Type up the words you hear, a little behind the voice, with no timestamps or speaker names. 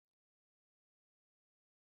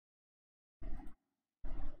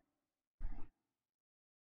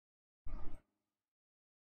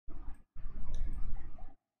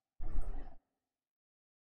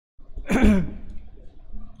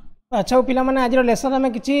अच्छा पिला माने आज लेसन आम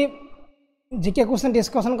कि जीके क्वेश्चन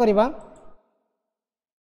डिस्कसन करवा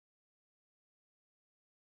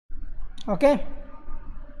ओके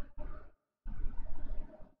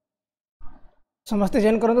समस्ते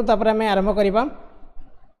जॉइन करूँ तापर आम आरंभ करवा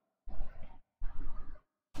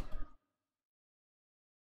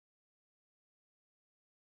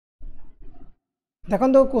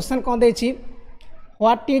देखो क्वेश्चन कौन देछि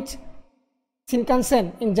what is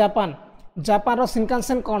Shinkansen in Japan Japan row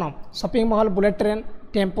Shinkansen कौन shopping mall bullet train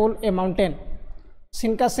temple ए माउंटेन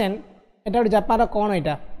शिनकानसेन एटा गोटे जापान रो कौन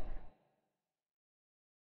एटा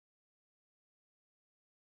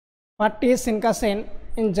what is Shinkansen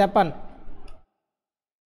in Japan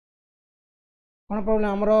कौन प्रॉब्लम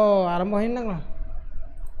हमरो आरंभ होई ना कौन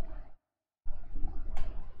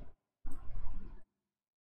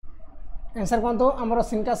आंसर कौन तो आमर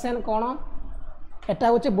शिनकानसेन कौन एटा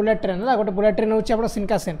हूँ बुलेट ट्रेन है गोटे बुलेट ट्रेन हूँ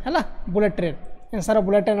शिनकानसेन है bullet train answer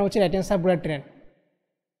bullet train हूँ राइट आंसर बुलेट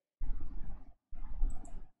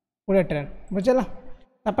ट्रेन बुझल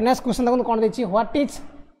तापर नेक्स्ट क्वेश्चन देखो कौन देखिए what is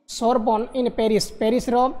सोरबन in Paris Paris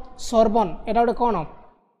रो सोरबन एटा गोटे कौन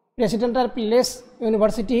presidential place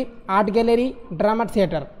university art gallery drama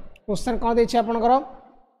theatre question कौन देखिए आपनकर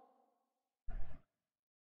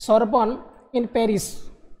सोरबन in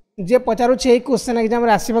Paris J पचारुचे question exam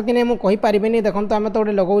आसब कि नहीं मुझे पारिनी देखो तो आम तो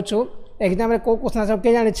गोटे लगाऊँ एग्जाम कौ क्वेश्चन आस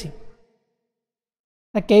किए जानी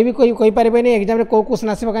कहीं भी कोई पारे एग्जाम कौ क्वेश्चन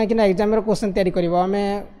आसो कहीं एग्जाम क्वेश्चन तैयारी कर आम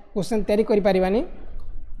क्वेश्चन तैयारी करें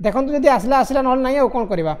देखो जब आसला आसला ना ना कौन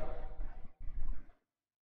करवा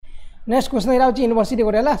नेक्स्ट क्वेश्चन यहाँ हूँ यूनिवर्सिटी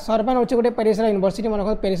गोटे है सरबन हूँ गोटे पेरिस यूनिवर्सिटी मन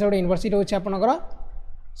रखो पेरिस गोटे यूनिवर्सिटी हूँ आपंकर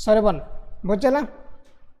सरबन बुझेगा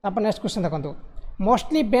तापर नेक्स्ट क्वेश्चन देखो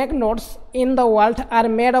mostly bank notes in the world are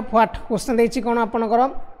made of what question देखिए कौन आपंकर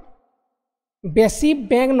बेसी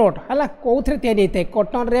बैंक नोट है कौ थे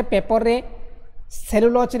कॉटन रे पेपर रे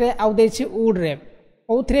सेलुलोज रे आउ देछि वुड रे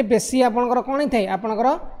कौ बेसी आपंकर कौन होता है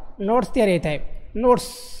आपंकर नोट्स तैयारी होता है नोट्स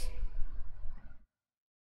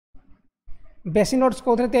बेसी नोट्स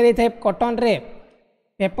कौ तैयारी होता है कॉटन रे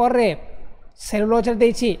पेपर रे सेलुलोज रे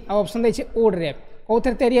देछि आ ऑप्शन देछि वुड रे कौ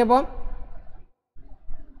तैयारी हेबो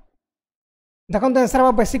देखो आंसर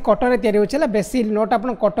हम बेसी कॉटन रे तैयारी होछि बेसी नोट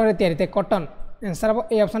आपन कॉटन रे तैयारी थे कॉटन आंसर हम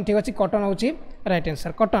ए ऑप्शन ठीक अछि कॉटन होछि राइट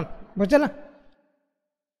आंसर कॉटन बुझला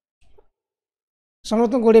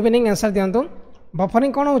समस्त गुड इवनिंग आंसर दियंतु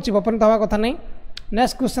बफरिंग कौन होछि बफरिंग तो हवा कथा नहीं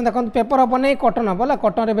नेक्स्ट क्वेश्चन देखो पेपर हम नहीं कॉटन हम ना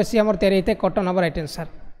कॉटन रे बेसी हमर तैयारी थे कॉटन हम right answer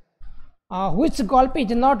which gulf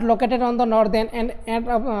is not located on the northern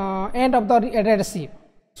end of the red C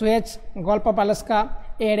Suez gulf of Alaska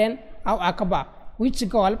Aiden और अकबा which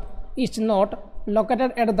gulf is not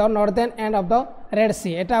located at the northern end of the red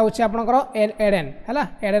सी एटा हूँ आपंकर Aiden है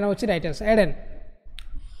Aiden हूँ right answer Aiden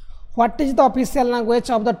what is the official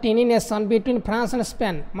language of the tiny nation between France and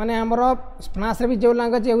Spain माने हमरो France रे भी जो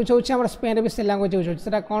language use होछि हमर स्पेन रे भी से लैंग्वेज यूज होछि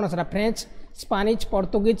सेटा कोन सेटा French Spanish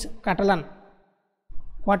Portuguese काटालान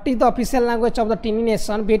what is the official language of the tiny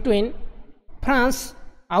nation between France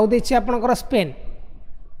आउ देछि आपनकर स्पेन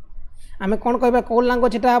आम कौन कह कौ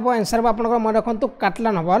लैंग्वेज एटा हम आंसर आप मन रखु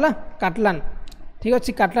काटलान हम है काटलान ठीक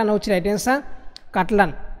अच्छे काटलान हूँ राइट आंसर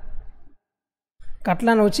काटलान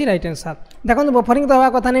काटलान हूँ राइट आंसर देखो बफरिंग तो हवा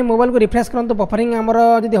कथा नहीं मोबाइल को रिफ्रेश करूँ बफरिंग आमर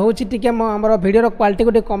जब होमर भिडियो क्वालिटी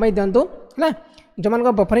को कमे दिंतु है जो मान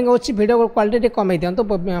बफरिंग होची भिडियो क्वालिटी कमे दिंतु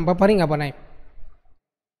बफरिंग हम ना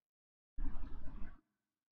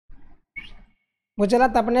बुझला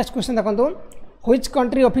तापर नेक्स्ट क्वेश्चन देखो which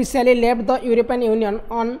country officially left the European union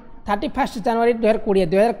on 31 जनवरी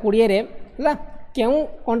 2020 रे है क्यों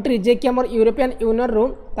कंट्री जे कि आम यूरोपियन यूनियन रू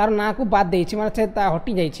तार ना को बाद देछि माने से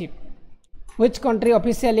हटि जाइछि which country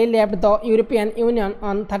officially left the European union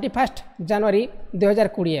on 31 January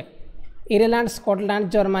 2020 Ireland Scotland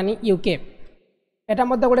Germany UK एटा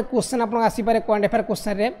मध्य गोटे क्वेश्चन आप आसीपे करंट अफेयर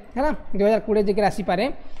क्वेश्चन रे है 2020 जिक आसीपे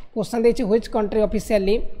क्वेश्चन देछि which country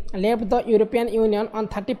officially left the European union on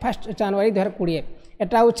 31 जनवरी 2020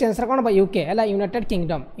 एटा हूँ आंसर कौन यूके है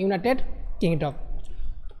United kingdom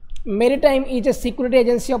maritime is a security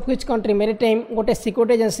agency of which country maritime गोटे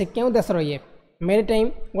सिक्योरिटी एजेंसी क्यों देशर ये मेरीटाइम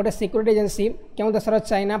गोटे सिक्योरिटी एजेंसी क्यों देशर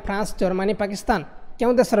चाइना फ्रांस जर्मनी पाकिस्तान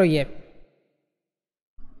क्यों देशर ये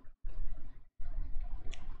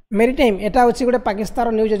मेरीटाइम एटा हूँ गोटे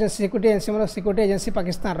Pakistan news agency security agency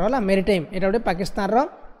Pakistan रो मेरीटाइम एटा गोटे पाकिस्तान रो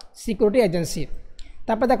सिक्योरिटी एजेंसी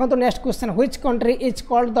तापर देखो next question which country is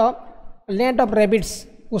called the land of rabbits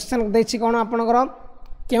question देखिए कौन आपंकर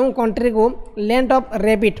क्यों कंट्री को लैंड ऑफ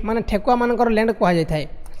रेबिट माने ठेकुआ मानकर लैंड कह जाए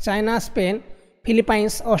China Spain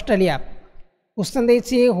Philippines Australia question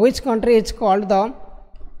देखिए which country is called the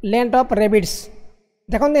land of rabbits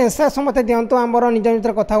देखो आंसर समस्त दिंतु आमर निज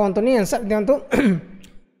निजर कथा हूँ आंसर दिंतु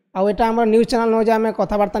आउ एटा हमर न्यूज चैनल नो जे आमे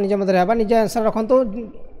कथावार्ता निज मध्य हेबा निज आंसर रखंतु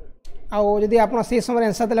आउ जदि आपण से समय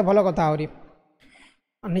आंसर देले भलो कथा होरी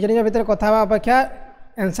निज निज भीतर कथा हेबा अपेक्षा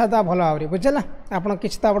आंसर दा भलो होरी बुझला आपण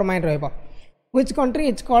किछ त आपण माइंड रहबो which country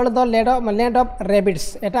is called the land of rabbits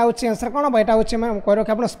एटा होची आंसर कोन एटा होची मैं कह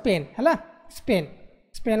रखे आपण स्पेन हला स्पेन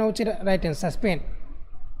स्पेन होची right answer Spain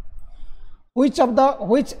which of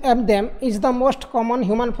them is the most common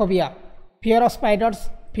human phobia fear of spiders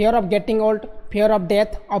fear of getting old fear of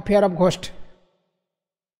death or fear of ghost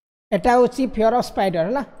एटा होची fear of spider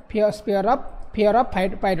हला fear of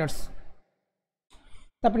spiders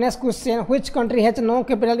तब next question which country has no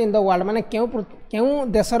capital in the world माने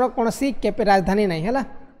क्यों देशर कोनसी राजधानी नहीं हला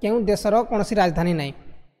क्यों देशर कोनसी राजधानी नहीं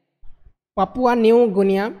Papua new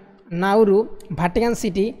गुनिया Nauru भाटिकान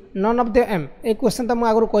city none of the M A question तो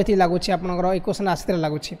मुझे कही लगुच आपंकर ये क्वेश्चन आसते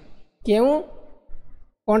लगुच क्यों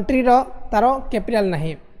कंट्री तार कैपिटल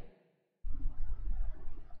नहीं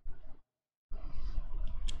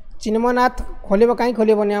चिन्मयनाथ खोल कहीं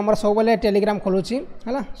खोलनी आम सब टेलीग्राम खोलुची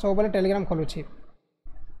है सब Telegram खोलुची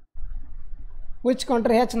which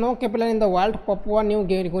country has no capital in the world Papua new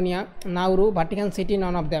Guinea Nauru भाटिकान city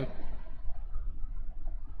none of them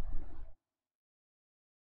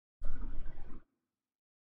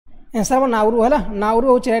answer Nauru है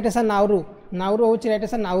नाउरू हूँ राइट आंसर नाउरू हूँ राइट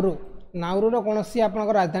आंसर नाउरू कौन सी आप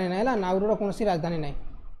राजधानी ना है नाउरू कौन सी राजधानी ना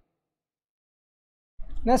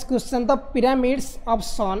next question the pyramids of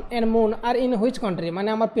sun and moon are in which country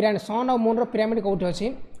माने हमर पिरामिड सन और मून रो पिरामिड कोठी अछि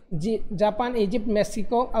जापान इजिप्ट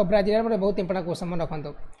मेक्सिको और ब्राजील रे बहुत इंपोर्टेंट क्वेश्चन मन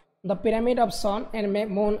रखंतो the pyramid of sun and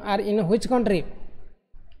moon are in which country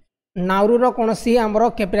Nauru रो कौन सी हमरो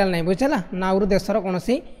कैपिटल नहीं बुझला नाउरू देशर कौन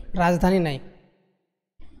सी राजधानी नहीं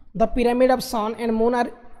the pyramid of sun and moon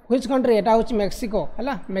are which country एटा होची मेक्सिको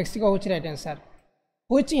हला मेक्सिको होची right answer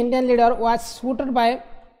which Indian leader was shooted bye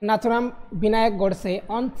Nathuram Vinayak Godse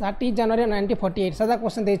on 30 जनवरी 1948 सादा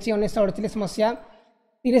क्वेश्चन देछि 1948 मसिया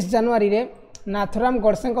 30 जनवरी रे नाथुराम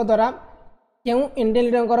गोडसे को द्वारा क्यों इंडियन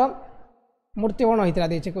लीडर को मृत्युवरण होइतला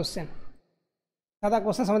देछि क्वेश्चन सादा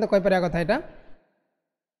क्वेश्चन समझ कहि परिया कथा एटा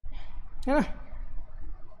है ना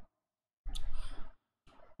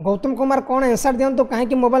गौतम कुमार कौन आंसर दिंतु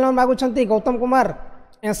कहीं mobile number मागुंट Gautam Kumar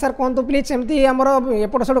answer कहतु प्लीज एमती आमर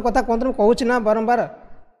एपट सेपट कथा कहतु कहूँ ना बारंबार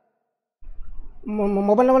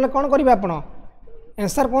मोबाइल नंबर कौन करेंगे आप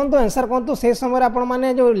आंसर कहतु से समय आपण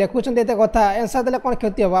मैंने जो लिखुंट एत कथा आंसर देने कौन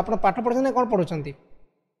क्षति हम आप पाठ पढ़ुं ना कौन पढ़ुं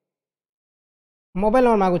मोबाइल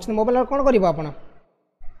नंबर मागुच मोबाइल नंबर कौन कर आप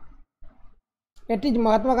एटी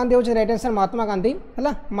महात्मा गांधी हूँ राइट आंसर महात्मा गांधी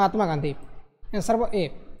है महात्मा गांधी आंसर ए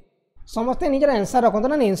समस्ते निजर आंसर रखते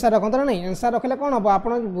ना आंसर रखते ना आंसर रखले कौन हम आप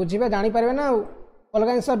बुझे जानीपारे ना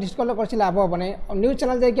अलग जिन डिस्कल कर लाभ हम ना न्यूज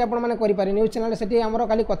चैनल देखिए आपने करेंगे न्यूज चैनल से आमर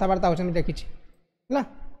खाली कथबार्ता होती देखी है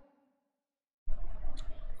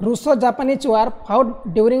रूसो जापानीज वार फाउट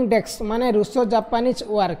ड्यूरिंग डेक्स माने रूसो जापानीज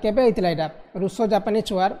वार केबे होइतिला एटा रूसो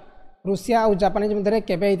जापानीज वार रूसिया और जापानीज मध्य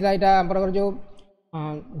केबे होइतिला एटा हमर जो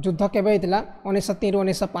युद्ध केबे होइतिला 1903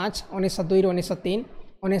 1905 1902 1903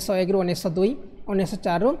 1901 1902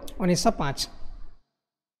 1904 1905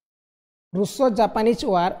 Rousseau Japanese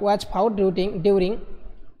war was fought during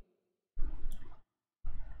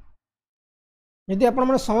यदि आप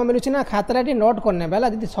समय मिलूँ ना खातार नोट करने बेला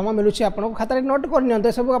यदि समय मिलूँ आपको खातार नोट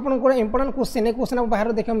करनी सब आप इंपोर्टेंट क्वेश्चन ए क्वेश्चन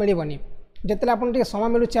बाहर देखा मिलनी जिते आप समय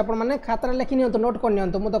मिलूँ आपने खातार लिखि नि नोट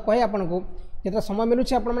करनी मुझे कहे आपको जिते समय मिलूँ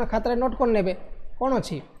आप खातार नोट करने कौन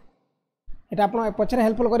अच्छी यहाँ आप पचर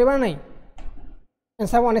हेल्पफुल करवा ना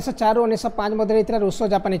आंसर 1904 1905 मध्य रूसो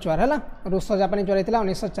जापानीज वार है रूसो जापानीज वार होता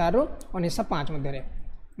 1904 1905 मध्य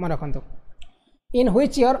मन रखु इन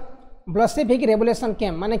व्हिच ईयर ब्लसेविक रेवोल्यूशन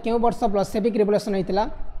केम माने क्यों वर्ष ब्लसेविक रेवोल्यूशन होता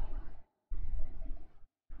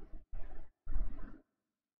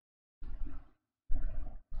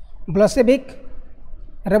ब्लसेविक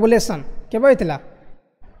रेवोल्यूशन केबे होता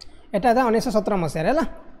यहाँ था 1917 मसीह है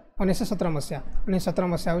 1917 मसीहा 1917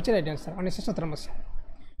 मसीहा हूँ राइट आंसर 1917 मसीहा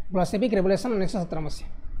ब्लसेविक रेवोल्यूशन 1917 मसीहा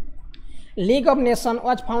league of nation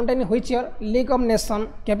was found in which year league of nation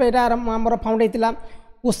केबे आमर फाउंड होता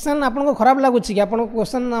क्वेश्चन आपको खराब लगुच कि आपको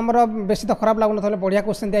क्वेश्चन आमर बेसी तो खराब लगुन बढ़िया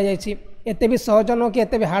क्वेश्चन दि जाए एत भी सहज नुह कि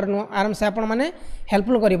एत भी हार्ड नुह आराम से आपण मैंने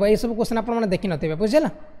हेल्पफुल कर ये सब क्वेश्चन आप देखी नथिबे बुझेला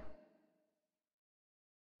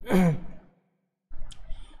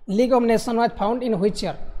league of nation was found in which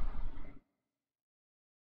year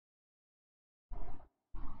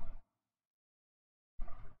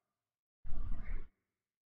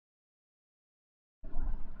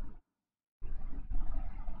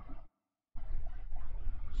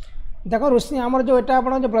देखो रुसी आमर जो एटा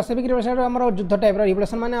आपण जो ब्लसेविक रेवोल्यूशन आमर युद्ध टाइप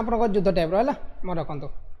रिवोल्यूशन माने आपण युद्ध टाइप है मन रखु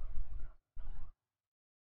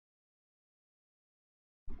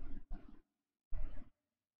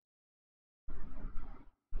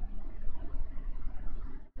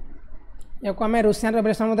या आम रुषियान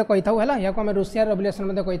रेवोल्यूशन कही था है या आम रुषिया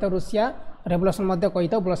रेवोल्यूशन कही था रुषिया रेवोल्यूशन कही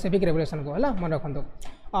था बोल्शेविक रेवोल्यूशन को है मन रखु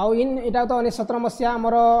आउ इन यहाँ तो 1917 मसीहा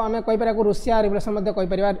आमर आम कहीपर रुषिया रेवोल्यूशन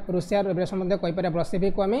कहीपर रुषिया रेवोल्यूशन कहीपर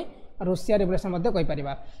बोल्शेविक को आम रुषिया revolution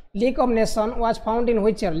कहीपर league of nation was found in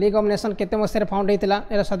which year league of nation केते मसीह फाउंड होता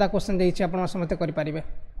है सादा क्वेश्चन देती आप समस्त करेंगे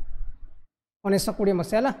 1920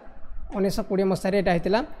 मसीहा है 1920 मसीह यहाँ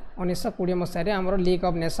होता 1920 मसीह आमर लीग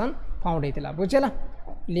ऑफ नेशन फाउंड होता बुझेगा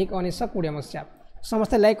लीग 1920 मसीहा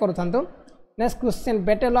समस्त लाइक करूँ next question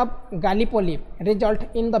battle of गालीपोली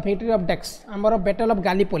result in the victory of डेक्स आमर बैटल ऑफ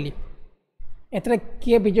गालीपोली एथरे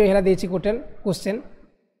किए विजय है देछि गोटे क्वेश्चन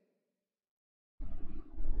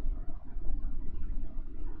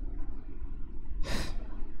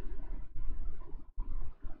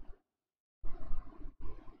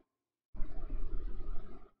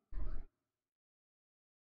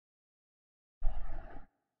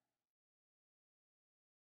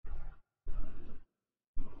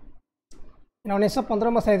ना 1915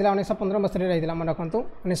 मसीह 1915 मसीह रही मन रखु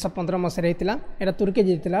 1915 मसीह रही है तुर्की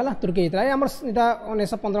जीतला है तुर्की जीतला आम यहाँ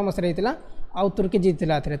 1915 मसीह रही आउ तुर्की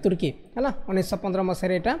जीतला तुर्की है 1915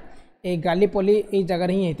 मसीह यहाँ ये गालीपोली ये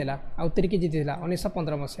जगह ही होता आउ तुर्की जीतला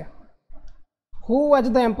 1915 मसीहा who was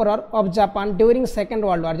the emperor of Japan during second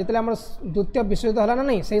world war जितने आम द्वितीय विश्वयुद्ध है ना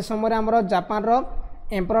नहीं से समय आम जापान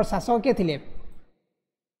एम्परर शासक किए थे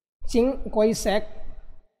चिंग कोइसेक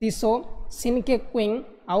तिसो सिनके क्विंग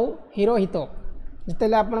आउ हिरोहितो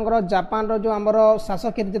जिते आपंकर जापान जो आमर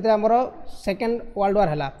शासक जिते आमर सेकेंड वर्ल्ड वार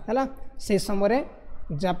है से समय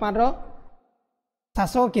जापान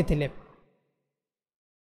शासक किए थे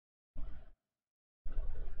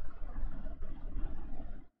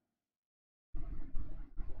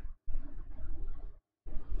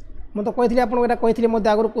मुझे कही आपको यहाँ कही मत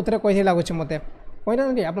आगुरी कुछ कही लगुच मत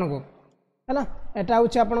कही आपन को है यहाँ हूँ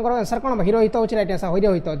आपंकर आंसर कौन हिरोहित हूँ रईट आंसर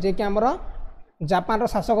हिरोहित जी कि आमर जापान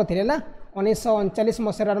शासक थे ना 1939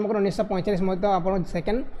 मसीह आरंभ कर 1945 मध्य आप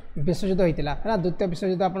सेकेंड विश्वयुद्ध होता है द्वितीय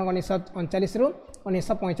विश्वयुद्ध आप 1939 रु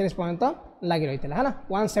 1945 पर्यंत लगी रही है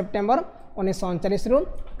 1 सेप्टेम्बर 1939 रु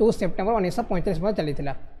 2 सेप्टेम्बर 1945 चली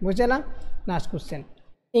बुझेगा last question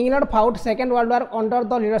England fought second world war under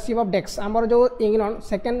the leadership of डेक्स आमर जो इंग्लैंड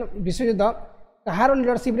सेकेंड विश्वयुद्ध कहार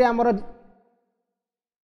लीडरशिप रे आमर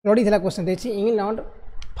लड़ी था क्वेश्चन देखिए England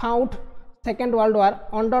fought second world war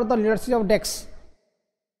under the leadership of desks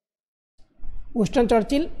Winston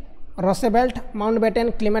Churchill रसेबेल्ट Mountbatten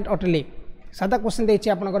Clement अटली सादा क्वेश्चन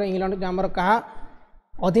देखिए आपंकर इंग्लैंड आमर क्या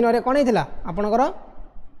अधीन में कौन होता आपंकर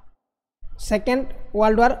सेकेंड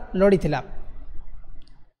वर्ल्ड वार लड़ी था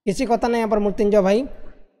किसी कथा नहीं यहाँ मृत्युंजय भाई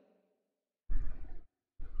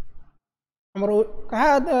आमर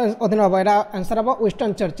क्या अधीन हम यहाँ आंसर हम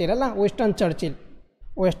विंस्टन चर्चिल है विंस्टन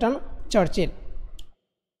चर्चिल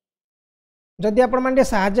जदि आपण मैंने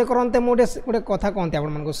साहाय्य करते मुझे गोटे कथा कहते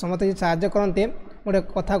आपको समस्त साहाय्य करते गोटे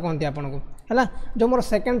कथा कहते आपको है जो मोर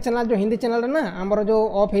सेकेंड चैनल जो हिंदी चैनल ना आमर जो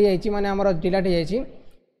ऑफ हो जाए माने आमर डिलीट हो जाए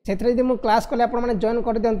से यदि मुझे क्लास कले आपने जॉइन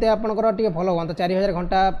कर दिंते आपंकर टे भल हाँ 4000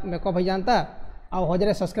 घंटा मेकअप हो जाता आ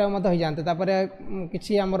 1000 सब्सक्राइब हो जाते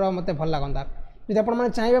किसी आमर मत भल लगता जब आपने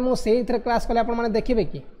चाहिए मुझे क्लास कले आपने देखिए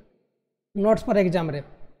कि नोट्स फॉर एग्जाम रे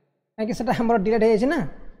कहीं आमर डिलीट हो जाए ना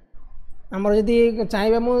आमर जदि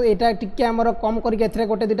चाहिए मुझे टी आमर कम करके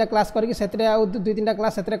गोटे दुटा क्लास करके दुई तीन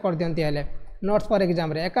क्लास से कर दिखती है नोट्स फॉर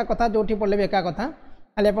एग्जाम रे एका कथा जो पढ़ले भी एका कथा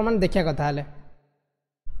खाली आप देखा कथा है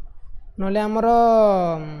ना आमर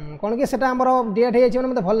कौन कि आमर डिलीट हो जाए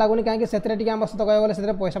मतलब भल लगुनि कहीं से आम सहित कह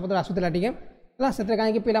गले पैसा पत्र आसूला टे से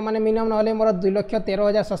कहीं पिला मिनिमम ना मोर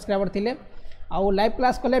 2,13,000 सब्सक्राइबर थे आउ लाइव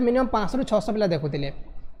क्लास कले मिनिमम 500 ରୁ 600 पिला देखुले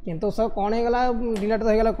किंतु सब कौन होगा डिलीट तो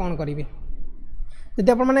होगा कौन करी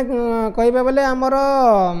जदि आपने कहे बोले आमर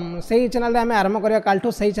से चैनल आम आरंभ करवा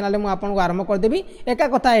कालठू से चैनल मुझे आपको आरंभ करदेवी एका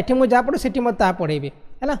कथा ये मुझे जहाँ पढ़े से मत पढ़ेबी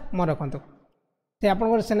है मन रखु से आप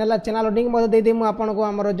चैनल लिंक मत देदेवी मुझे आपको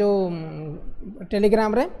आमर जो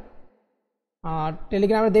टेलीग्राम रे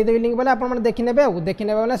टेलीग्राम देदेवी लिंक बोले आप देखने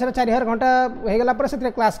देखने बोले 4000 घंटा होगा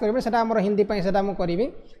से क्लास करेंगे से हिंदी से करी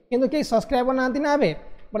कितु कई सब्सक्राइबर ना ना ए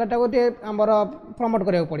बोला गोटे आमर प्रमोट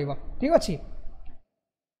करा पड़ो ठीक अच्छे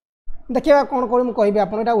देखिए कौन कौन कहि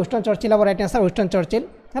आपको Winston Churchill right answer Winston Churchill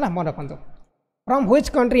है मन रखु from which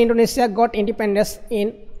country Indonesia got independence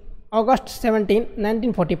in August 17,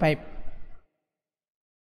 1945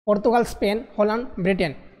 Portugal Spain Holland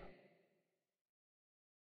Britain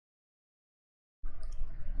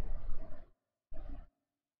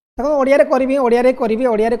देखो ओडिया करी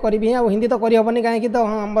हिंदी तो करहबनी कहीं तो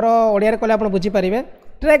आमर ओडिया कले आप बुझीपारे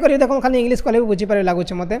ट्राए करेंगे देखो खाली इंग्लीश कले भी बुझीपारे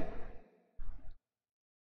लगुच मत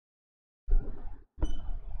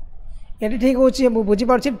ये ठीक हो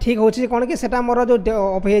बुझीपार ठीक हो कौन कि सेटा मोर जो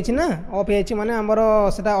अफ ना अफ माने आमर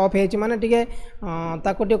सेटा अफ माने टे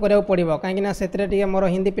ताकू टे करा पड़ो कहीं से मोर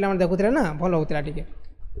हिंदी पिला देखुले ना भल होता है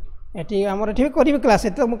ये आमर ये करी क्लास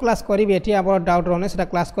ये मुझे क्लास करी ये आम डाउट रोने से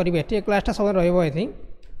क्लास करी ये क्लासटा सब रही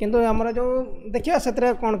किंतु आमर जो देखिए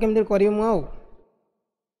से कौन केमी करी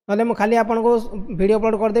मुझे मुझे खाली आपन को वीडियो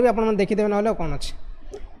अपलोड करदेवी आप देखीदे ना कौन अच्छे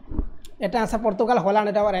एटा आंसर पोर्तुगाल हॉलैंड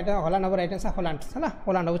एटा right Holland number right answer Holland है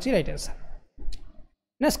हॉलैंड होची राइट आंसर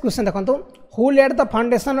नेक्स्ट क्वेश्चन देखो who lead the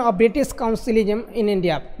foundation of British काउंसिलिज्म in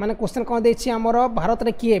India माने क्वेश्चन कौन देछि हमर भारत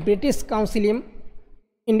रे किए ब्रिटिश काउंसिलिज्म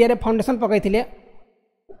इंडिया रे foundation पकाइथिले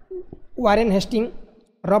Warren Hasting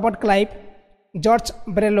Robert Clive George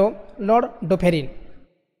ब्रेलो Lord डोफेरिन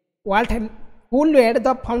volt who lead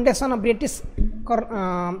the foundation of British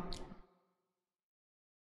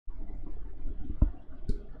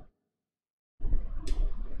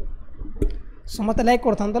समस्त लाइक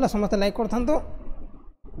करथांतो समस्त like करथांतो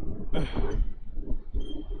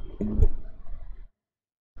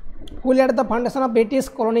who lead the foundation of British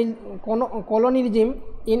colonialism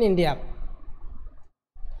in India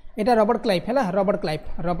Etah Robert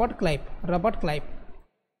Clive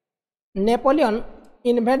Napoleon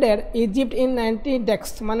invaded Egypt इन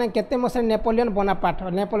 90 माने केते मसे Napoleon Bonaparte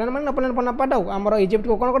Napoleon Bonaparte आमर Egypt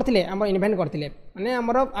को कौन करथिले आमर इन्वेंट करथिले माने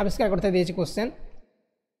आमर आविष्कार करते देछि क्वेश्चन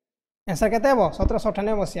आंसर केते हेबो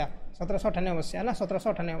 1798 मसिया 1798 है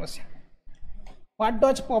 1798 मसिया what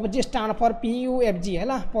does PUBG stand for PUBG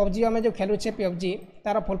है पबजी आम जो खेलुचे PUBG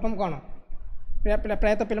तार फुल फॉर्म कौन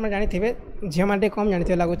प्रायतः पे जानी झील मैंने कम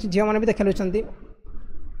जानी लगुच झील मैंने भी तो खेलुंट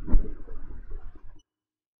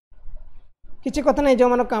किसी कथा नहीं जो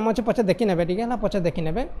मैंने काम अच्छे पचे देखी ने है पचे देखी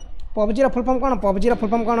ने पबजी फुल फॉर्म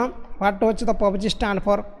कौन what does the PUBG stand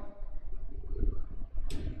for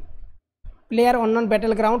player unknown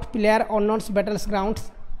battle ground player unknowns battles ground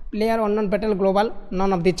player unknown battle global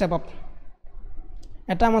none of this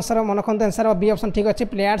above Etah answer मन रखते आंसर बी ऑप्शन ठीक अच्छे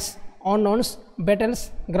प्लेयर्स अननोन्स बैटल्स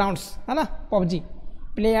ग्राउंड्स है PUBG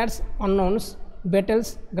players unknowns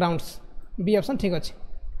battles grounds B option ठीक अच्छे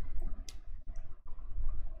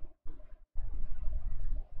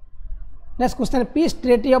next question piece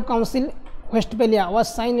treaty of council Westphalia was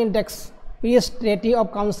sign in desks piece treaty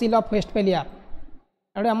of council of Westphalia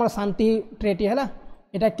एटा आम शांति treaty है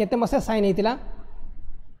यहाँ केते मसीहा साइन होता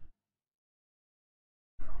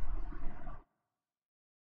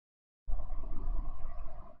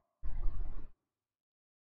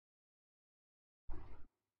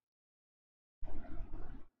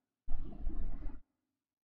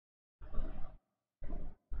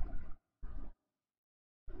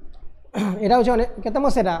यहाँ हूँ केते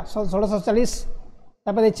मसीहा 1640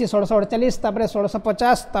 देखिए 1648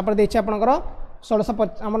 1650 देखिए आपंकर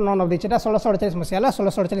 1650 आम नन देखिए 1648 मसीहा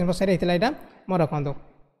 1648 मसीह होता यहाँ मन रखु है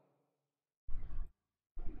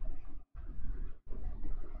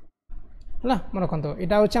मन रखु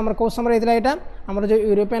यहाँ हूँ आम कौ समय होता यहाँ आम जो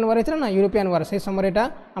यूरोपियन वार होता ना यूरोपियन वार से समय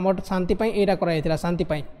यहाँ आम शांति यहाँ कराई शांति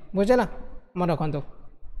बुझेगा मन रखु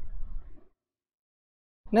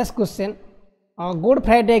next question good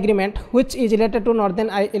Friday agreement which is related to northern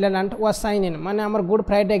Ireland was sign in माने हमर गुड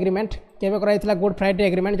फ्राइडे एग्रीमेंट केबे कराइथिला गुड फ्राइडे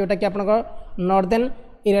एग्रीमेंट जोटा कि आपन नॉर्दर्न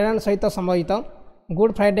आयरलैंड सहित संबंधित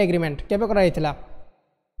गुड फ्राइडे एग्रीमेंट केबे कराइथिला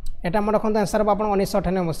एटा मन रखन आंसर आपन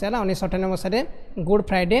 1998 मसिया 1998 मसिया गुड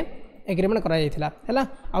फ्राइडे एग्रीमेंट करा जाइथिला हैला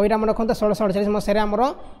आ इरा मन रखन 1648 मसिया हमर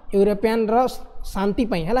यूरोपियन रो शांति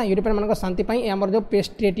पई हैला यूरोपियन मानक शांति पई हमर जो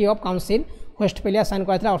peace treaty of council Westphalia sign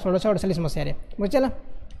कराइथिला 1648 मसिया रे बुझला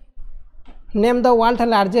name the world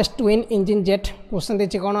largest twin engine jet question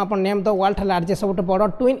देखिए कौन आप नेम द वर्ल्ड लार्जेस्ट सब बड़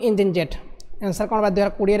ट्विन इंजिन जेट आंसर कौन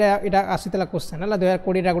 2020 आसाला क्वेश्चन है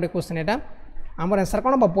 2020 गोटे क्वेश्चन यहाँ आम आंसर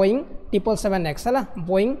कौन हम बोइंग 777X है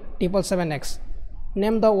Boeing 777X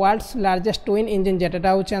name the world largest twin engine jet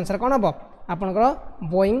यहाँ हूँ आंसर कौन हम आपंकर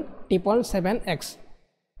बोइंग 777X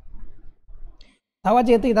था आज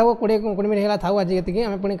ये था 20 मिनट है था आज ये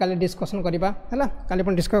आम पुणी काली डिस्कसन करवा है काली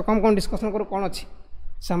कम डिस्कसन करूँ कौन अच्छी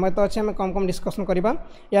समय तो अच्छे आम कम डिस्कसन करवा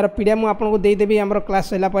यार पीडीएफ मुझे आपको देदेवी आम क्लास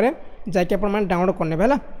सरला जाकि आप डाउनलोड करने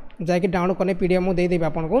है जाकि डाउनलोड करने पीडीएफ मुझे देदेवी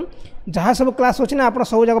आपको जहाँ सब क्लास अच्छे ना आप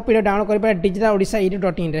सब जगह पीडीएफ डाउनलोड करेंगे डिजिटल ओडिशा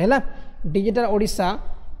edu.in है डिजिटल ओडिशा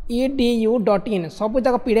edu.in सब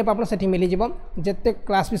जगह पीडीएफ आप मिलज जिते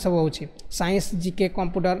क्लास भी सब होची science GK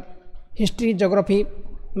computer history geography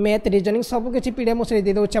math reasoning सब किसी पीडीएफ मुझे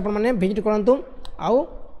दे दूसरे आपने विजिट करूँ आउ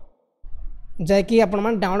जाकि आप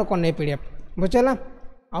डाउनलोड करने पीडीएफ बुझेगा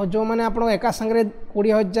आउ जो मैंने आप एका संगे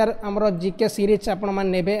 20,000 आमर जीके सीरीज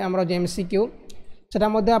आपने आमर जो MCQ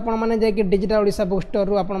सेटा आपने जाकि डिजिटल ओडिशा बुक स्टोर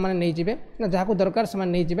रू आपने नहीं जहाँ को दरकार से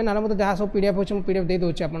नहीं ना मतलब जहाँ सब पीडीएफ हो पीडीएफ दे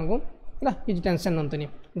दूसरी आपको है किसी टेंशन नियंतुनि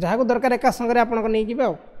जहाँ को दरकार एका संगे आप नहीं जाए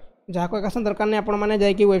आउ जहाँ को एका संगे दरकार नहीं आपण मैंने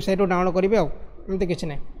जाकि वेबसाइट डाउनलोड करेंगे आमती किसी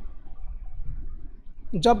ना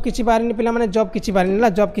जॉब किसी बाहर पिला माने जॉब किसी बाहर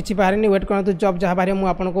जॉब किसी बाहर वेट करते जॉब जहाँ बाहर मुझे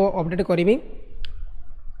आपको अपडेट करी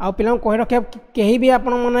आउ पिला कही रखे कहीं भी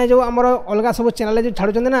आपण मैंने जो आम अलग सब चैनल जो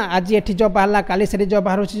छाड़ुं ना आज ये जॉब बाहर काली से जॉब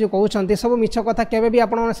बाहर जो कहते सब मिछ कथा केवे भी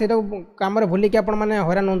आपन से काम भूलिकी आपण मैंने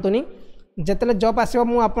हैरान होतुनि जिते जॉब आसो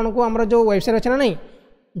मुझे आम जो वेबसाइट अच्छे ना नहीं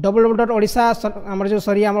www.odisha आम जो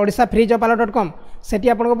सॉरी आम odisha.freejobala.com सेठी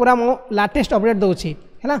आपको पूरा मो लाटेस्ट अपडेट दूसरी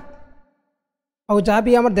है और जहाँ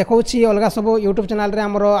भी आम देखा अलग सब यूट्यूब चैनल रे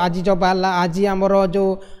आमर आज जॉब बाहर आज आमर जो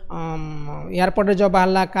एयरपोर्ट जॉब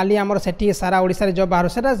बाहर काली आमर सेठी सारा ओडिशा रे जॉब बाहर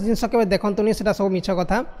से जिनस के देखुनी से सब मिछ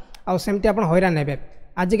कथा आउ सेमती आप हैरान हे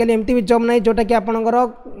आजिकल एमती भी जॉब नहीं जोटा कि आपंकर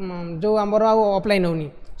जो आमर ऑफलाइन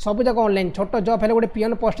होनी सब जाक ऑनलाइन छोट जॉब है गोटे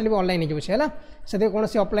पियन पोस्ट भी ऑनलाइन हो से कौन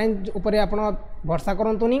ऑफलाइन उपर आप भरसा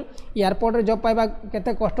करतुनि एयरपोर्ट रे जॉब पाइबा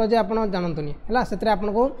केते कष्ट जे आप जानतुनि है से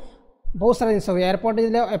आपको बहुत सारा जिन एयरपोर्ट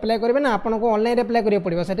एप्लाय करेंगे ना आपको ऑनलाइन एप्लाय करिया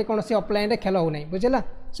पड़ो से कौन ऑफलाइन खेल हो ना बुझेगा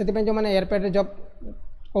से जो मैंने एयरपोर्ट जॉब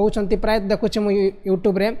कहते प्राय देखुचे मुझे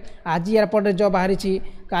यूट्यूब रे आज एयरपोर्ट जॉब बाहरी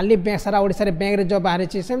काली सारा ओडिशा बैंक रे जॉब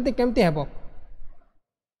बाहरी सेमती केमती हे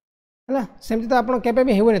है सेमती तो आपड़ केवे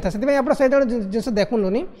भी हो से आप जिन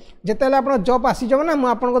देखुनि जिते आप जॉब आसीज ना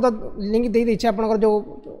मुझे तो लिंक दे देछे आपन जो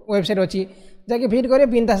वेबसाइट अच्छी जाकि भिड करेंगे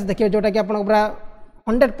बिंदास देखिए जोटा कि आप पूरा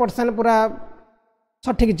 100% पूरा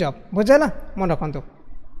सठिक जॉब बुझेगा मन रखु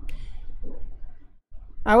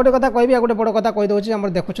आ गोटे कथा कह गोटे बड़ कथा कहीदे आम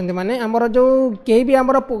देखुं मैंने आमर जो कहीं भी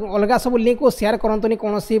आमर अलग सब लिंक को शेयर करतुनि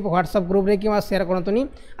कौन व्हाट्सएप ग्रुप रे कि शेयर करतुनि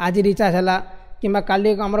आज रिचार्ज है कि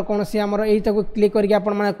काली आमर कौन आमर यही क्लिक करके आप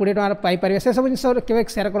 20 टଙ୍କା पाइपर से सब जिन के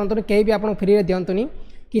शेयर करतुनि कहीं भी आपको फ्री दिंतुनि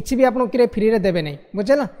किसी भी आपको किए फ्री देवे नहीं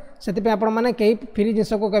बुझेगा से आपने कहीं फ्री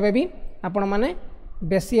जिनस को केवे भी आपण मैंने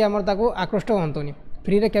बेसी आमर ताको आकृष्ट हतुनि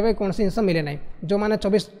फ्री रे केवे कौन जिनस मिले ना जो मैंने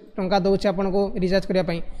 24 टଙ୍କା दूसरे आपको रिचार्ज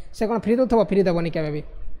करने से कौन फ्री दो फ्री देवनी केवे भी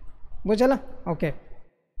बुझेगा ओके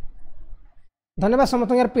धन्यवाद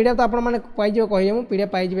समस्त यार पीडीएफ तो आपने पाइज कहे पीडीएफ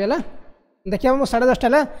पाइज है देखिए मैं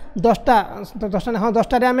 10:30 10टा हाँ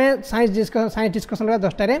 10टार आम साइंस डिस्कसन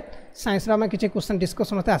 10टार साइंस किसी क्वेश्चन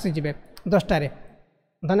डिस्कसन आसीजे 10टार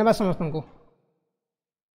धन्यवाद समस्त को।